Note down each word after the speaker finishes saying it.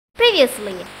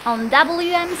Previously on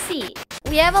WMC,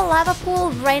 we have a lava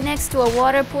pool right next to a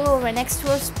water pool right next to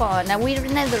our spawn. Now we're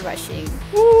nether rushing.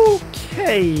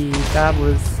 Okay, that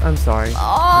was... I'm sorry.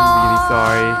 I'm really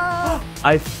sorry.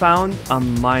 I found a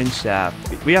mine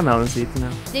shaft. We have melon seeds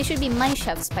now. They should be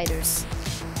mineshaft spiders.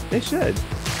 They should.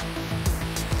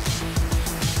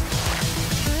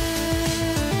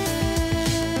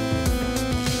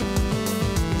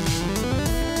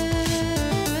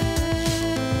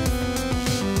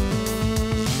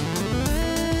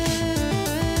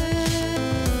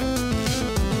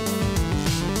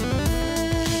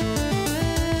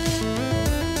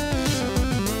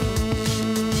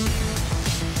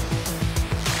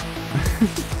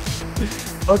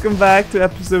 Welcome back to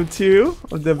episode 2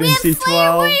 of WMC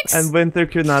 12, and Winter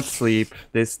could not sleep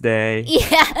this day.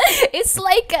 Yeah, it's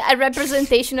like a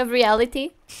representation of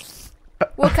reality.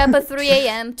 Woke up at 3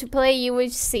 AM to play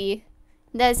UHC.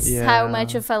 That's how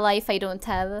much of a life I don't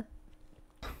have.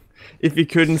 If you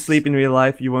couldn't sleep in real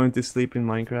life, you wanted to sleep in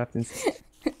Minecraft instead.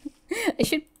 I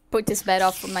should put this bed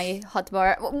off of my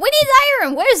hotbar. We need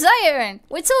iron! Where's iron?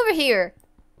 What's over here?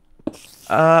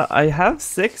 I have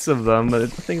 6 of them, but I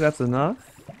don't think that's enough.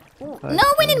 But, no,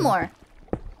 we need more.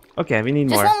 Okay, we need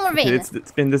more. Just one more vein.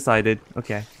 It's been decided.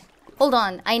 Okay. Hold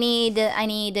on, I need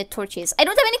torches. I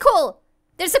don't have any coal.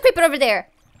 There's a creeper over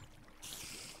there.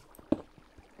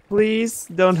 Please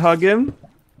don't hug him.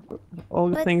 All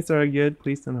the things are good.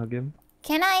 Please don't hug him.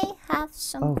 Can I have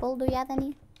some coal? Do you have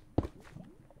any?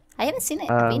 I haven't seen a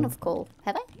vein of coal.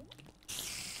 Have I?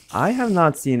 I have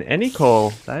not seen any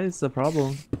coal. That is the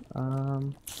problem. Oh,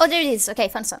 there it is. Okay,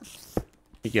 found some.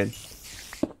 Good.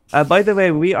 By the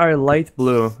way, we are light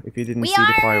blue. If you didn't see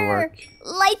the firework.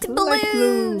 Light blue. Light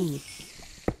blue.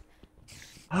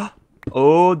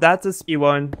 Oh, that's a ski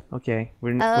one. Okay,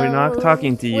 we're not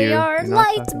talking to you. We are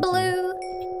light blue.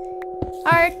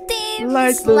 Our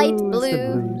team's light blue.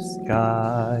 The blue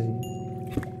sky.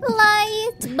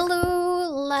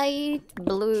 Light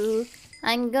blue.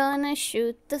 I'm gonna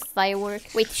shoot the firework.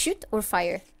 Wait, shoot or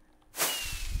fire?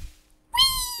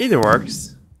 Either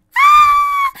works.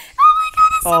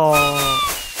 Oh my god,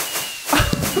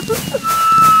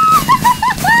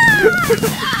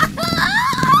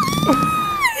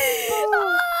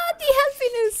 it's the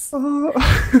happiness.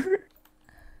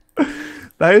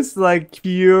 That is like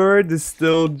pure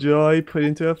distilled joy put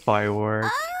into a firework.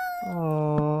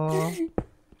 Oh,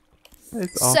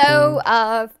 that's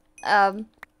awesome. So,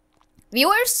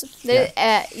 viewers,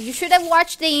 you should have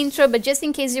watched the intro, but just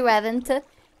in case you haven't,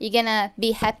 you're gonna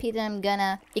be happy that I'm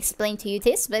gonna explain to you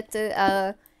this. But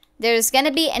there's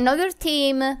gonna be another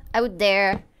team out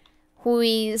there who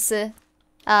is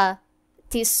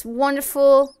this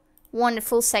wonderful,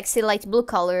 sexy light blue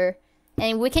color,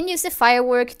 and we can use the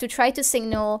firework to try to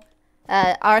signal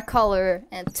our color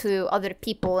to other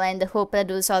people, and hope that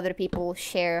those other people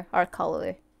share our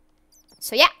color.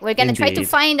 So yeah, we're gonna try to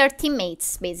find our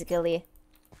teammates, basically.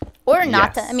 Or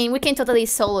not. I mean, we can totally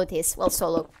solo this. Well,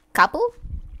 solo couple?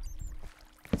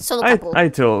 Solo couple. I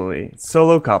totally.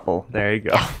 Solo couple. There you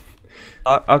go. Yeah.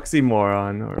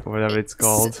 Oxymoron, or whatever it's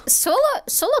called.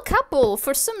 Solo couple,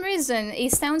 for some reason,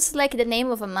 it sounds like the name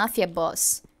of a mafia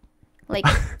boss. Like,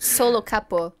 solo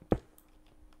capo.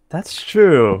 That's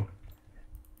true.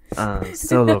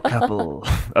 Solo couple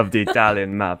of the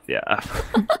Italian mafia.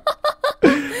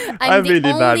 I'm really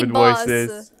bad with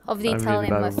voices. Of the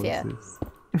Italian mafia.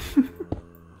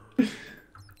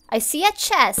 I see a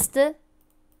chest.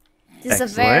 This is a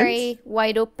very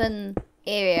wide open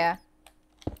area.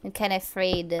 I'm kind of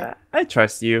afraid. I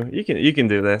trust you. You can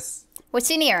do this. What's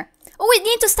in here? Oh, we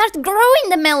need to start growing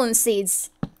the melon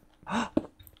seeds.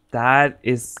 That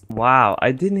is wow.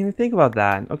 I didn't even think about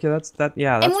that. Okay, that's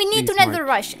yeah. That's and we need to nether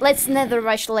rush. Let's nether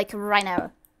rush like right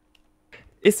now.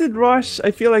 Is it rush?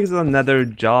 I feel like it's another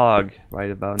jog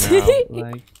right about now.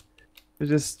 Like we're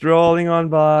just strolling on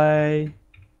by.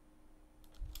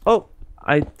 Oh,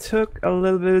 I took a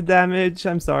little bit of damage.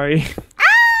 I'm sorry.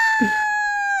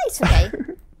 It's okay.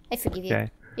 I forgive you. Okay.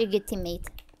 You're a good teammate.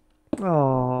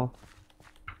 Oh,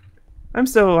 I'm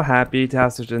so happy to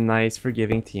have such a nice,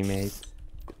 forgiving teammate.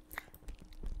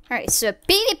 Alright, so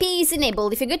PvP is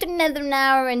enabled. If you go to the Nether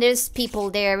now and there's people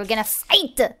there, we're gonna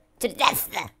fight to the death.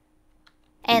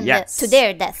 And to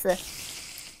their death.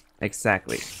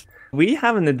 Exactly. We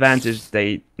have an advantage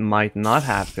they might not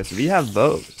have because we have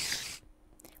bows.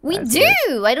 We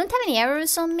do. I don't have any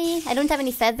arrows on me. I don't have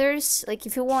any feathers. Like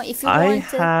I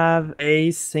have a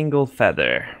single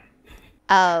feather.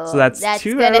 Oh, so that's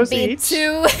 2 arrows each.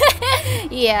 2.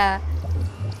 Yeah.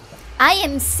 I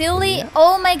am silly. Yeah.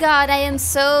 Oh my god, I am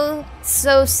so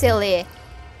silly.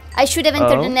 I should have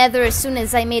entered the Nether as soon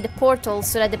as I made a portal,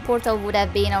 so that the portal would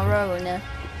have been our own.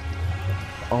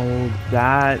 Oh,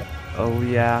 that. Oh,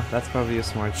 yeah. That's probably a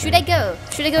smart thing. Should I go?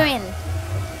 Should I go in?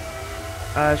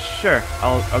 Sure.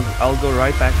 I'll go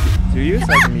right back to you so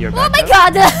I can be your backup. Oh my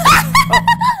god!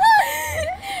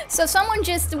 So someone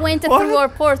just went through our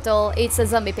portal. It's a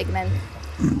zombie pigman.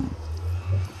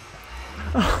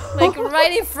 Like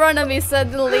right in front of me,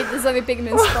 suddenly the zombie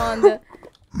pigman spawned.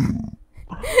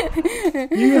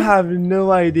 You have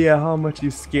no idea how much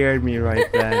you scared me right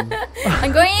then.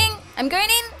 I'm going in. I'm going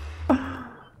in.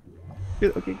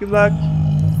 Good, okay, good luck.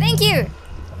 Thank you.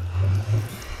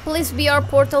 Please be our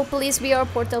portal. Please be our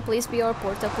portal. Please be our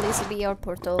portal. Please be our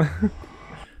portal.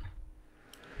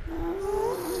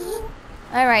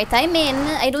 Alright, I'm in.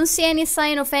 I don't see any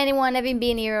sign of anyone having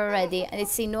been here already. And I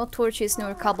see no torches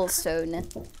nor cobblestone.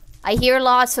 I hear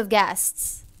lots of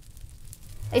ghasts.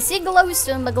 I see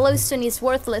glowstone, but glowstone is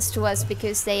worthless to us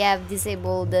because they have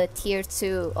disabled the tier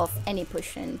 2 of any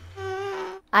potion.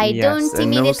 I don't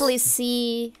immediately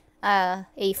see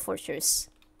a fortress.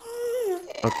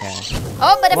 Okay.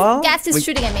 Oh, but a ghast is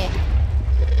shooting at me.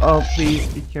 Oh, please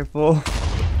be careful.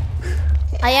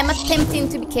 I am attempting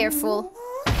to be careful.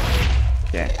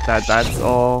 Yeah, that's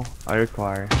all I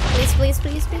require. Please, please,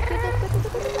 please, please.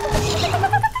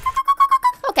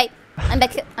 Okay, I'm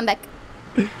back. I'm back.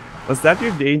 Was that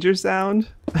your danger sound?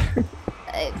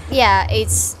 Yeah,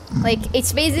 it's like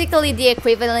it's basically the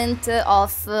equivalent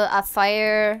of a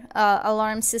fire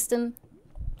alarm system.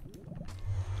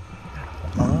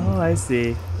 Oh, I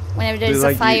see. Whenever there's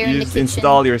like a fire in the just kitchen.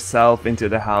 Install yourself into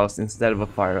the house instead of a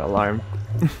fire alarm.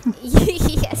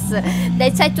 Yes,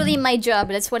 that's actually my job.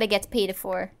 That's what I get paid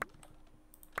for.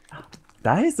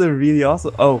 That is a really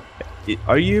awesome. Oh,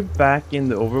 are you back in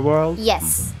the overworld?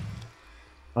 Yes.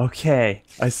 Okay,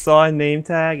 I saw a name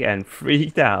tag and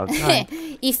freaked out.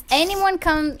 If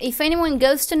anyone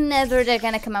goes to Nether, they're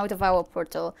gonna come out of our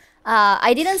portal.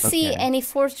 I didn't see any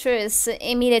fortress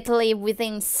immediately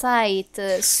within sight,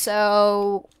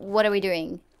 so what are we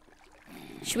doing?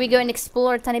 Should we go and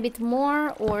explore a tiny bit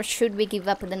more, or should we give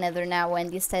up the Nether now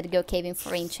and instead go caving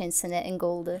for ancients and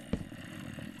gold?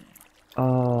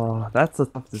 Oh, that's a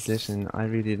tough decision. I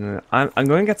really don't know. I'm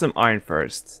going to get some iron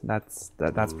first. That's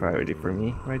priority for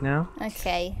me right now.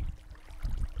 Okay.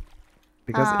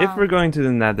 Because if we're going to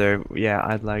the Nether, yeah,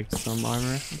 I'd like some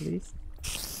armor at least.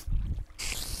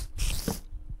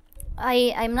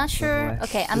 I'm not sure.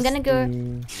 Okay, I'm gonna go.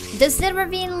 Does the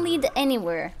ravine lead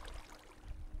anywhere?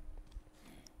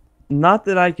 Not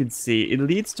that I could see. It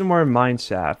leads to more mine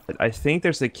shaft, but I think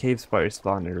there's a cave spider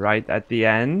spawner right at the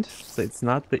end, so it's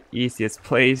not the easiest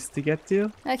place to get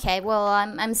to. Okay, well,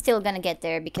 I'm still gonna get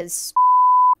there because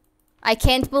I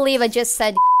can't believe I just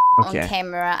said on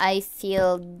camera. I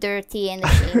feel dirty and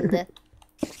ashamed.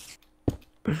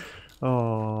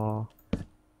 Oh.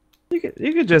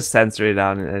 You could just censor it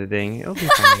out in editing. It'll be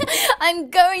fine. I'm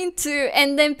going to,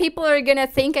 and then people are gonna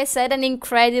think I said an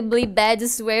incredibly bad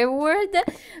swear word,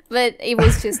 but it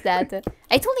was just that.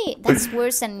 I told you that's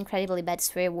worse than incredibly bad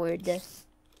swear word.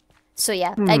 So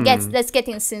yeah, I guess that's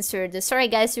getting censored. Sorry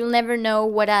guys, you'll never know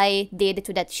what I did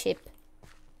to that ship.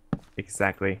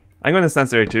 Exactly. I'm gonna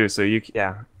censor it too, so you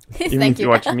even if you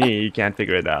watch me, you can't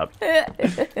figure it out.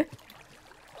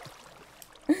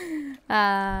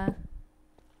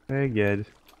 Very good.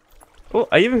 Oh,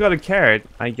 I even got a carrot,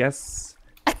 I guess.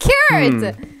 A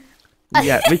carrot!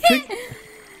 Yeah, we could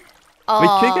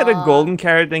get a golden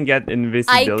carrot and get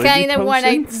invisibility I kind of want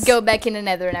potions. to go back in the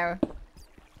Nether now.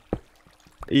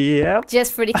 Yep.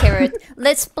 Just for the carrot.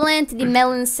 Let's plant the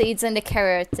melon seeds and the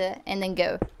carrot and then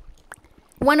go.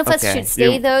 One of us should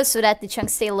stay though, so that the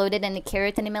chunks stay loaded and the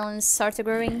carrot and the melons start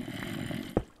growing.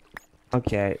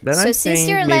 Okay, then so I since think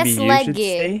you're maybe less you leggy, should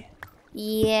stay.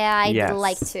 yeah, I'd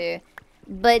like to.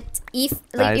 But if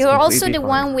That you're also completely the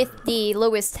one with the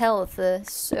lowest health,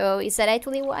 so is that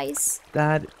actually wise?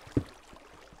 That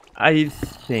I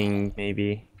think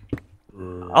maybe.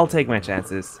 I'll take my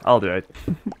chances. I'll do it.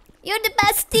 You're the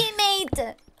best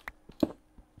teammate!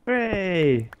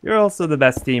 Hooray! You're also the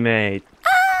best teammate.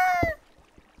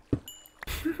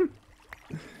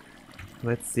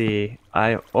 Let's see.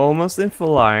 I'm almost in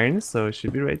full iron, so it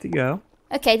should be ready to go.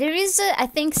 Okay, there is I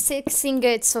think 6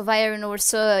 ingots of iron or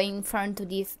so in front of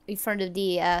the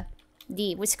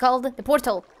what's it called? The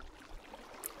portal.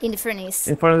 In the furnace.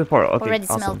 In front of the portal. Okay, already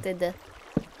awesome. smelted.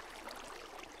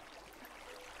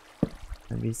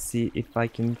 Let me see if I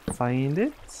can find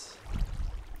it.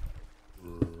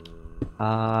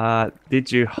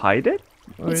 Did you hide it?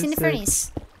 It's in the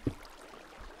furnace.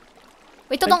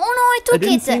 Wait, hold on. Oh no, I took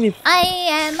it! I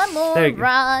am a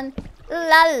moron!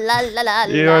 La la la la la.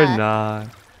 You're not.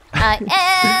 I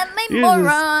am a You're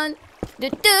moron. Do,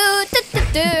 do, do, do,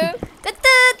 do. Do, do,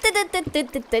 do, do, do, do,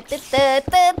 do, do,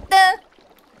 do,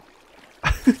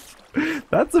 do.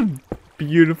 That's a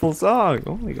beautiful song.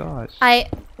 Oh my gosh.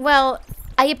 Well,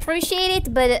 I appreciate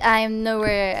it, but I'm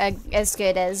nowhere as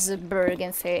good as Berg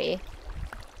and Fairy.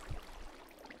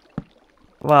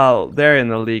 Well, they're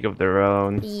in a league of their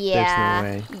own. Yeah,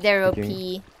 There's no way. they're OP.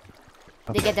 You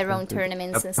They get their own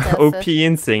tournaments and stuff. OP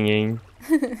in singing.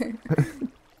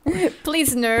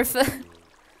 Please nerf.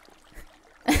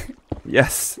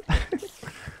 Yes.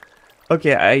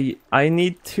 Okay, I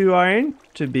need 2 iron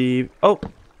to be. Oh,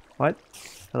 what?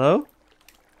 Hello?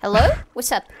 Hello?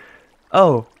 What's up?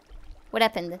 Oh, What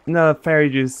happened? no, fairy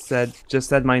just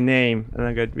said my name, and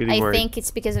I got really I worried. think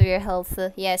it's because of your health.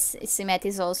 Yes, Simet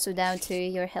is also down to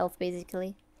your health,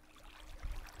 basically.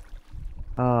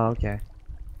 Oh, okay.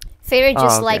 Fairy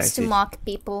just okay, likes I to see. mock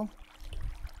people.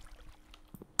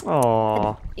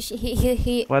 Oh,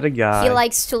 He what a guy. he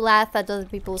likes to laugh at other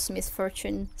people's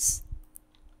misfortunes.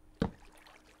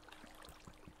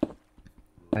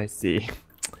 I see.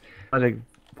 What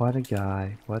a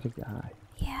guy. What a guy.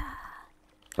 Yeah.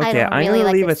 Okay, don't I'm really gonna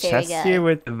like leave the a fairy chest guy. here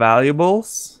with the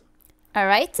valuables.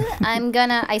 Alright,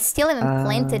 I still haven't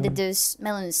planted those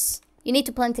melons. You need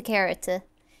to plant a carrot.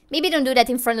 Maybe don't do that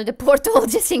in front of the portal,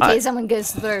 just in case someone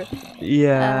goes through.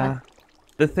 Yeah.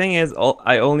 The thing is,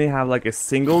 I only have like a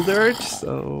single dirt,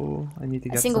 so I need to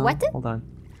get single some. what? Hold on.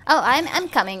 Oh, I'm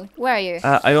coming. Where are you?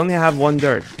 I only have 1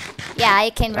 dirt. Yeah, I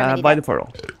can remedy By that. the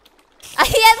portal. I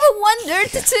have a 1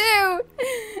 dirt too!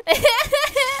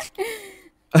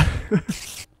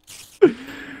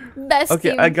 Best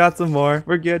Okay, team. I got some more.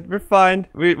 We're good. We're fine.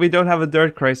 We don't have a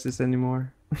dirt crisis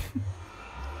anymore.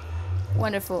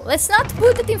 Wonderful. Let's not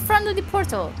put it in front of the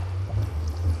portal.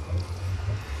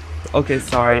 Okay,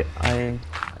 sorry. I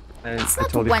It's I not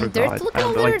totally 1 forgot. dirt. Look I at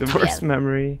have all like the the dirt. worst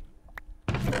memory.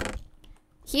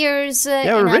 Here's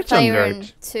Yeah, we're enough rich on iron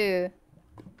dirt. to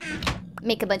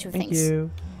make a bunch of Thank things.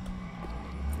 you.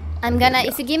 I'm gonna,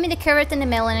 if you give me the carrot and the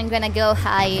melon, I'm gonna go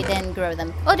hide and grow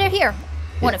them. Oh, they're here.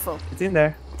 Wonderful. It's in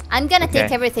there. I'm gonna take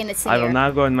Okay. everything that's in I will here.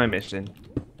 now go on my mission.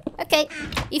 Okay.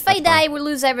 If I die, we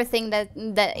lose everything that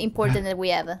important that we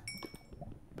have.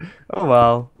 Oh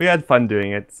well, we had fun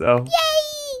doing it, so.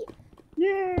 Yay!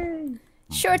 Yay!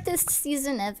 Shortest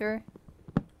season ever.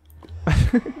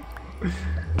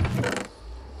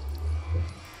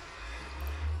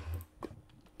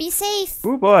 Be safe.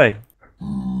 Oh boy.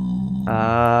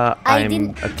 I'm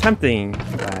didn't- attempting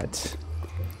that.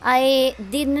 I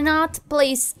did not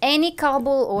place any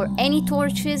cobble or any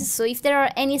torches, so if there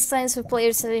are any signs of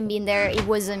players having been there, it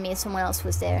wasn't me, someone else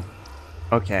was there.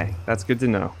 Okay, that's good to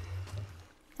know.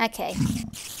 Okay.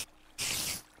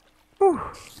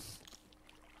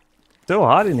 So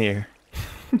hot in here.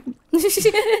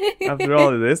 After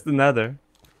all of this, the Nether.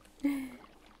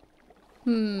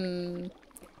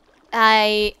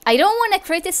 I don't want to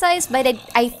criticize, but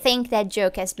I think that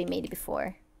joke has been made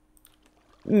before.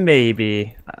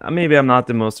 Maybe. Maybe I'm not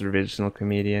the most original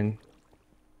comedian.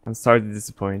 I'm sorry to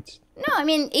disappoint. No, I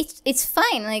mean it's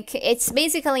fine. Like it's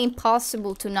basically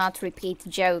impossible to not repeat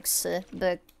jokes,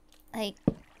 but like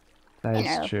That You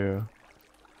is know. true.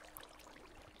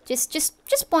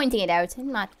 just pointing it out.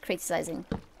 I'm not criticizing.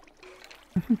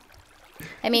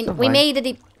 I mean, So we fine. made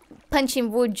the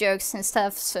punching wood jokes and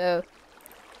stuff, so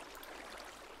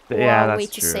Yeah, why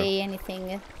that's to true. say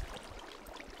anything.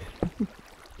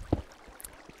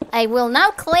 I will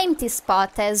now claim this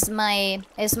spot as my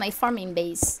farming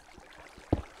base.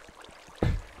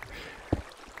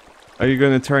 Are you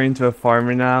gonna turn into a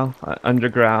farmer now?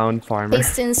 Underground farmer.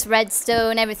 Pistons,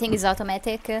 redstone, everything is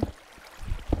automatic.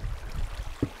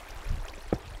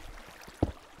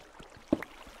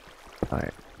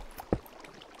 Alright.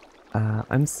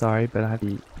 I'm sorry, but I have to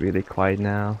be really quiet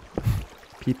now.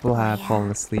 People have yeah.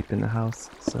 fallen asleep in the house,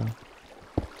 so.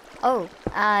 Oh,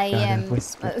 I Gotta am.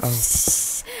 whisper.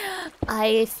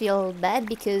 I feel bad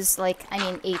because, like, I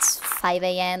mean, it's 5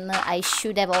 a.m. I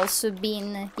should have also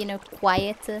been, you know,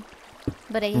 quiet,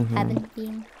 but I haven't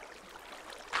been.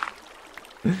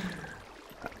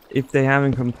 If they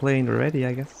haven't complained already,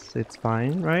 I guess it's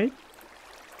fine, right?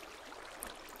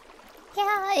 Yeah,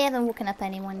 I haven't woken up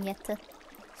anyone yet,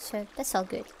 so that's all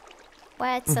good.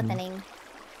 What's happening?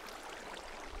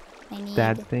 I need.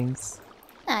 Bad things.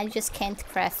 I just can't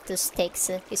craft the stakes.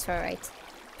 It's alright.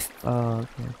 Oh,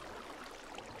 okay.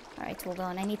 Alright, hold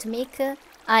on. I need to make.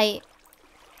 I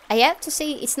have to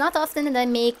say, it's not often that I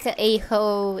make a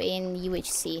hoe in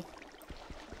UHC,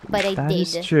 but I That did.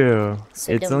 is true.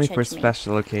 so It's don't only for judge me.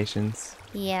 special occasions.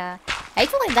 Yeah, I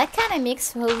feel like that kind of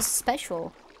makes hoes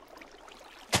special.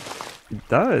 It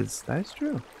does. That is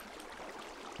true.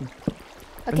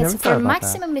 Okay, never so thought for about that.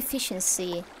 maximum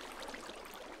efficiency,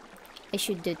 I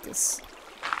should do this.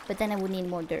 But then I would need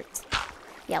more dirt.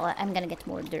 Yeah, well, I'm gonna get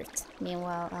more dirt.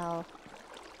 Meanwhile, I'll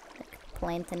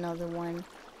plant another one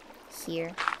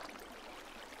here.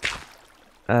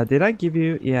 Did I give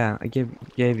you? Yeah, I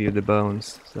gave you the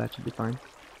bones, so that should be fine.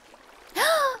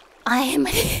 I am.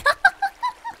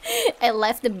 I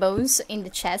left the bones in the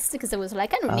chest because I was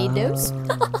like, I don't need those.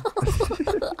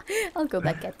 I'll go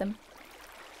back at them.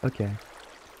 Okay.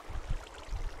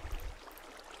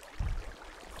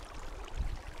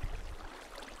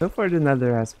 So far, the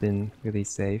Nether has been really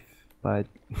safe, but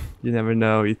you never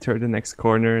know. You turn the next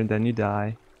corner and then you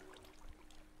die.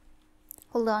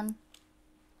 Hold on.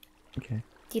 Okay.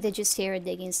 Did I just hear a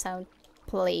digging sound?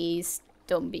 Please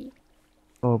don't be.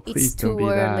 Oh, please It's don't too be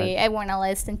early. that. I wanna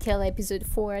last until episode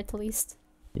 4 at least.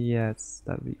 Yes,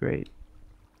 that'd be great.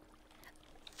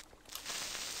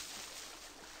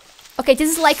 Okay,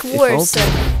 this is like It's worse.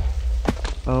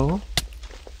 Oh?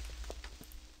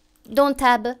 Don't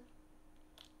tab.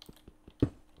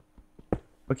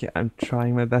 Okay, I'm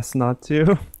trying my best not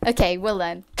to. Okay, well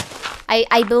then.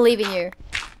 I believe in you.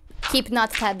 Keep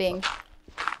not tabbing.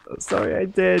 Oh, sorry, I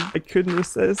did. I couldn't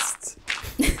resist.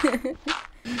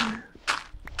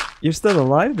 You're still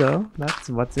alive, though. That's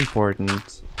what's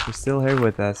important. You're still here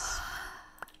with us.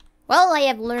 Well, I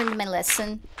have learned my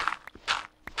lesson.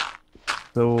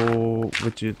 So,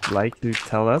 would you like to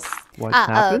tell us what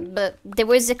happened? But there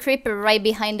was a creeper right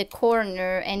behind the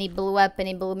corner and he blew up and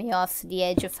he blew me off the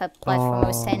edge of a platform I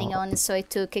was standing on, so I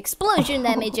took explosion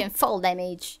damage and fall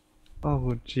damage.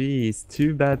 Oh, jeez.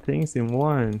 Two bad things in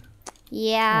one.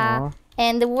 Yeah. Aw.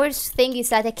 And the worst thing is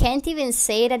that I can't even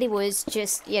say that it was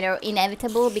just, you know,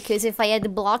 inevitable, because if I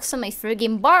had blocks on my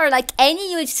friggin' bar like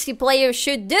any UHC player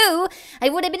should do, I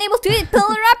would have been able to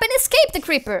pillar up and escape the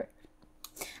creeper.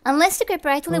 Unless the creeper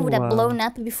actually would have blown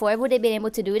up before I would have been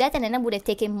able to do that, and then I would have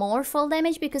taken more fall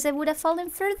damage because I would have fallen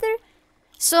further.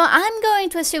 So I'm going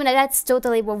to assume that that's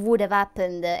totally what would have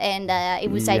happened, and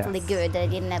it was actually good that I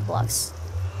didn't have blocks.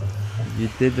 You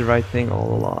did the right thing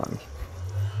all along.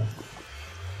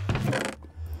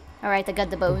 Alright, I got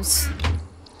the bones.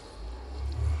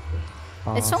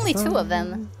 Awesome. It's only 2 of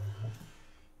them.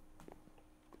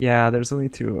 Yeah, there's only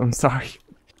 2. I'm sorry.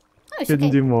 Oh, it's Couldn't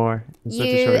okay. do more in such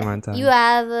a short amount of time. You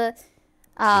have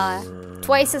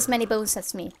twice as many bones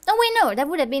as me. Oh wait, no, that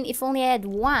would have been if only I had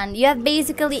 1. You have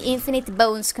basically infinite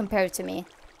bones compared to me.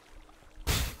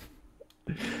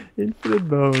 Infinite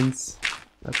bones.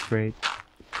 That's great.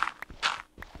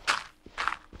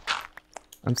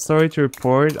 I'm sorry to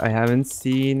report, I haven't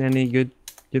seen any good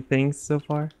things so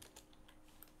far.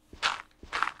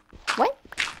 What?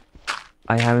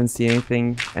 I haven't seen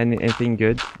anything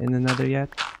good in the Nether yet.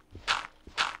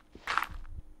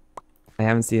 I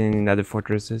haven't seen any Nether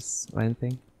fortresses or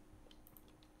anything.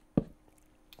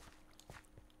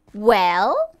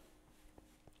 Well,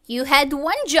 you had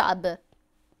 1 job.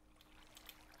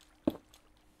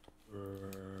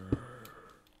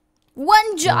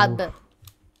 One job. Oh.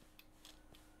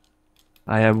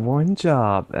 I have 1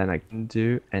 job and I can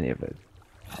do any of it.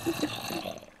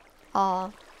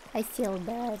 Oh, I feel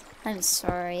bad. I'm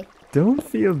sorry. Don't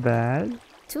feel bad.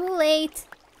 Too late.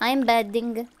 I'm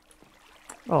bedding.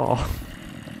 Oh.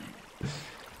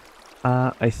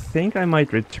 I think I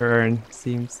might return.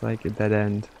 Seems like a dead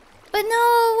end. But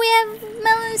no, we have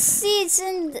melon seeds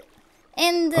and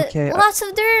Okay, lots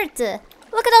of dirt.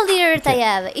 Look at all the dirt I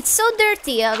have. It's so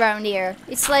dirty around here.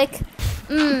 It's like,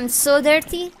 so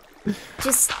dirty.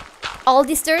 Just all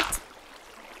this dirt.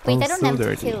 Wait, Oh, I don't so have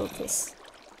dirty. to kill this.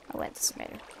 Oh, well, it doesn't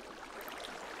matter.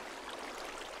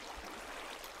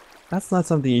 That's not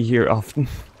something you hear often.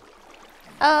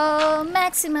 Oh,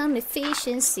 maximum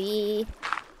efficiency.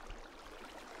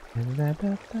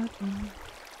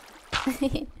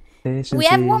 We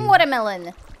have 1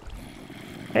 watermelon.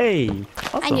 Hey,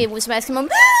 awesome. I knew it was maximum.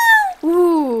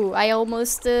 Ooh, I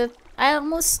almost ruined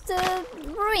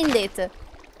it.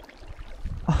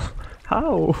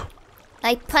 How?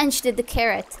 I punched the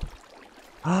carrot.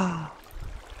 Oh,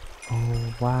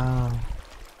 wow.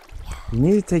 You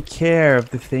need to take care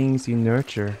of the things you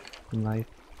nurture in life.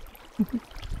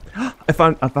 I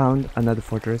found another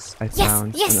fortress. I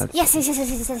found another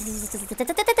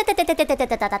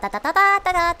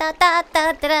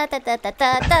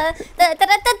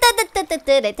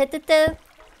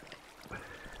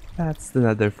That's the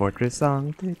Nether fortress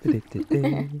song.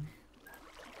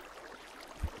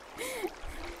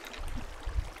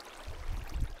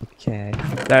 Okay,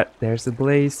 there's a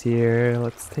blaze here.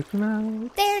 Let's take him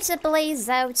out. There's a blaze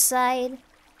outside,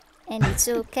 and it's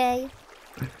okay.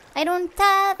 I don't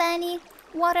have any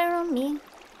water on me.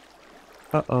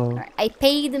 Uh-oh. I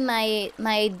paid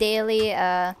my daily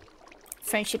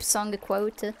friendship song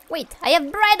quote. Wait, I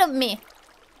have bread on me.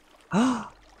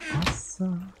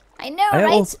 Awesome. I know,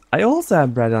 right? I also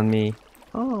have bread on me.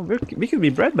 Oh, we could be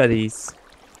bread buddies.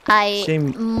 I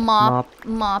Shame mop.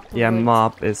 Yeah, would,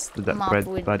 mop is the Mop bread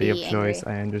would buddy of be choice.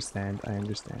 angry. I understand. I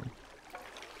understand.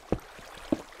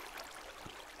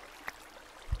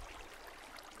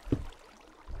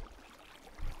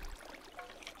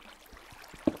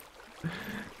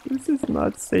 This is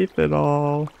not safe at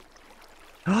all.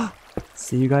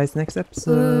 See you guys next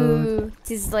episode. Ooh,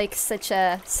 this is like such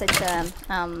a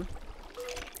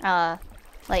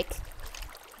like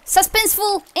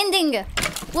suspenseful ending.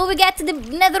 Will we get to the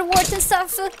nether wart and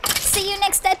stuff? See you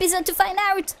next episode to find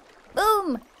out.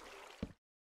 Boom.